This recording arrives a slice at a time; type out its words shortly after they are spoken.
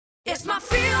It's my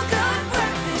feel-good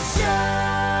breakfast show.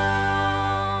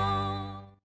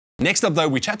 Next up, though,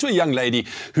 we chat to a young lady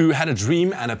who had a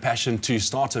dream and a passion to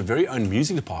start her very own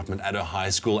music department at her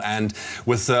high school. And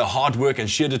with hard work and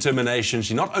sheer determination,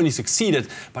 she not only succeeded,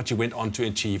 but she went on to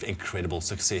achieve incredible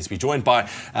success. We're joined by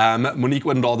Monique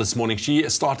Odendaal this morning. She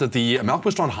started the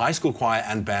Melkbosstand Highschool choir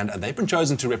and band, and they've been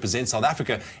chosen to represent South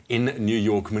Africa in New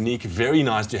York. Monique, very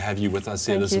nice to have you with us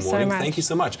here this morning. Thank you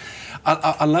so much.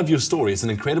 I love your story. It's an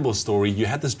incredible story. You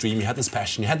had this dream, you had this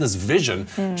passion, you had this vision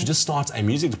to just start a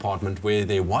music department where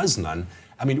there was none.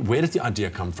 I mean, where did the idea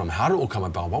come from? How did it all come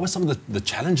about? What were some of the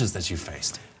challenges that you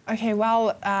faced? Okay,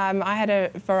 well, I had a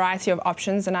variety of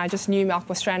options, and I just knew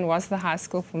Melkbosstand was the high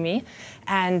school for me.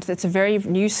 And it's a very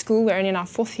new school. We're only in our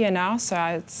 4th year now, so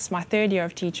it's my 3rd year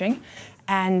of teaching.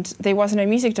 And there was no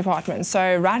music department.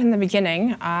 So right in the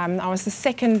beginning, I was the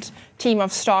 2nd team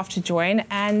of staff to join,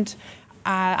 and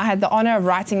I had the honor of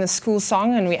writing the school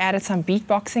song, and we added some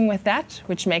beatboxing with that,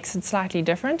 which makes it slightly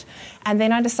different. And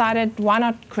then I decided, why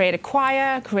not create a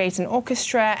choir, create an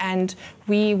orchestra, and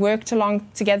we worked along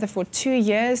together for 2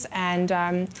 years,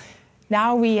 and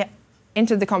now we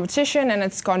entered the competition, and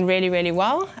it's gone really, really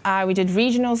well. We did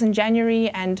regionals in January,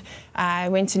 and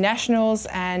went to nationals,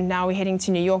 and now we're heading to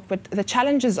New York. But the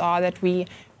challenges are that we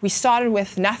started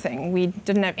with nothing. We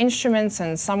didn't have instruments,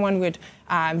 and someone would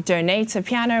donate a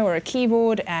piano or a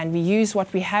keyboard, and we use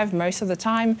what we have most of the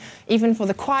time. Even for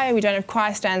the choir, we don't have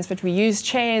choir stands, but we use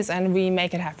chairs, and we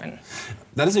make it happen.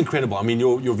 That is incredible. I mean,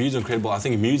 your views are incredible. I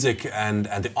think music and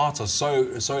the arts are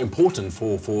so important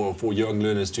for young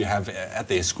learners to have at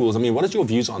their schools. I mean, what is your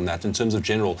views on that in terms of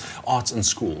general arts and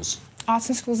schools? Arts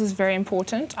in schools is very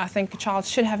important. I think a child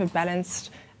should have a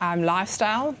balanced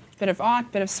lifestyle, bit of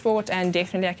art, bit of sport, and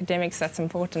definitely academics. That's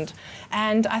important.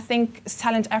 And I think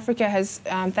Talent Africa has,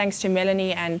 thanks to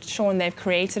Melanie and Sean, they've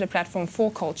created a platform for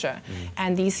culture,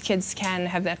 and these kids can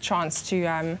have that chance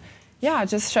to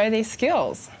just show their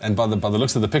skills. And by the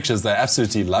looks of the pictures, they're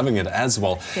absolutely loving it as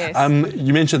well. Yes.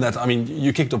 You mentioned that, I mean,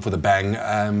 you kicked off with a bang,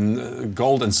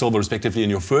 gold and silver respectively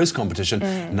in your first competition.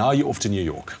 Now you're off to New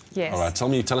York. Yes. All right,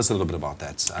 tell us a little bit about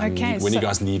that. Okay, when are you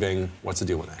guys leaving? What's the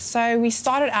deal with that? So we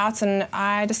started out, and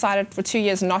I decided for 2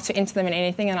 years not to enter them in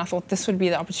anything, and I thought this would be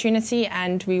the opportunity,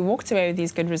 and we walked away with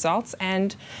these good results,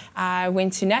 and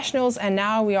went to nationals, and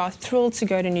now we are thrilled to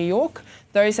go to New York.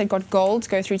 Those that got gold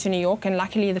go through to New York, and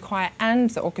luckily the choir and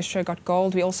the orchestra got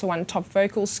gold. We also won top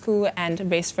vocal school and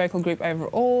best vocal group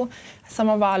overall. Some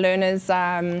of our learners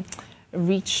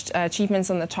reached achievements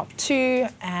on the top 2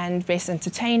 and best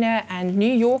entertainer. And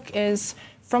New York is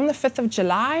from the 5th of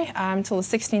July until the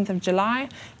 16th of July.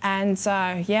 And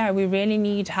we really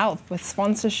need help with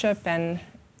sponsorship and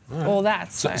all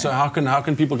that. So how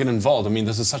can people get involved? I mean,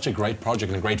 this is such a great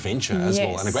project and a great venture as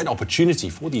well, and a great opportunity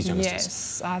for these youngsters.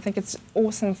 Yes, I think it's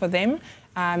awesome for them.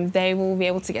 They will be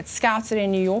able to get scouted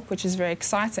in New York, which is very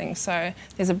exciting. So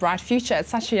there's a bright future at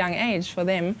such a young age for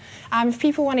them. If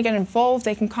people want to get involved,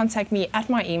 they can contact me at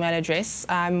my email address,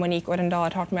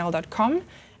 moniqueodendaal@hotmail.com.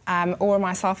 Or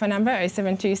my cell phone number,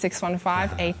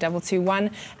 072-615-8221.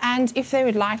 And if they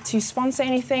would like to sponsor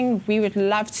anything, we would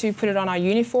love to put it on our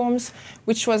uniforms,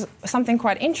 which was something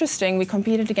quite interesting. We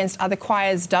competed against other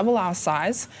choirs double our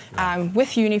size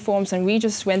with uniforms, and we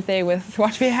just went there with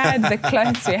what we had, the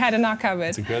clothes we had in our cupboard.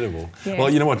 It's incredible. Yes. Well,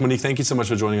 you know what, Monique, thank you so much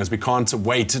for joining us. We can't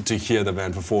wait to hear the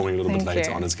band performing a little bit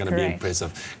later on. It's going to be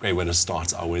impressive. Great way to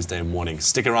start our Wednesday morning.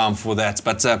 Stick around for that.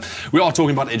 But we are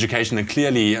talking about education, and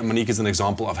clearly Monique is an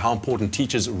example of how important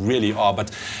teachers really are. But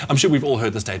I'm sure we've all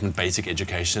heard the statement basic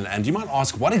education, and you might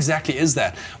ask, what exactly is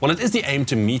that? Well, it is the aim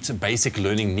to meet basic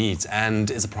learning needs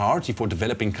and is a priority for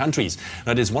developing countries.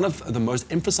 Now, it is one of the most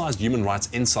emphasized human rights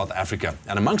in South Africa,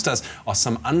 and amongst us are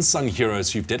some unsung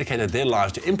heroes who've dedicated their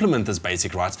lives to implement this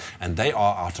basic rights, and they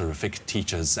are our terrific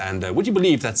teachers. And would you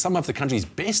believe that some of the country's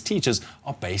best teachers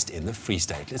are based in the Free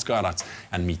State? Let's go out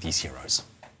and meet these heroes.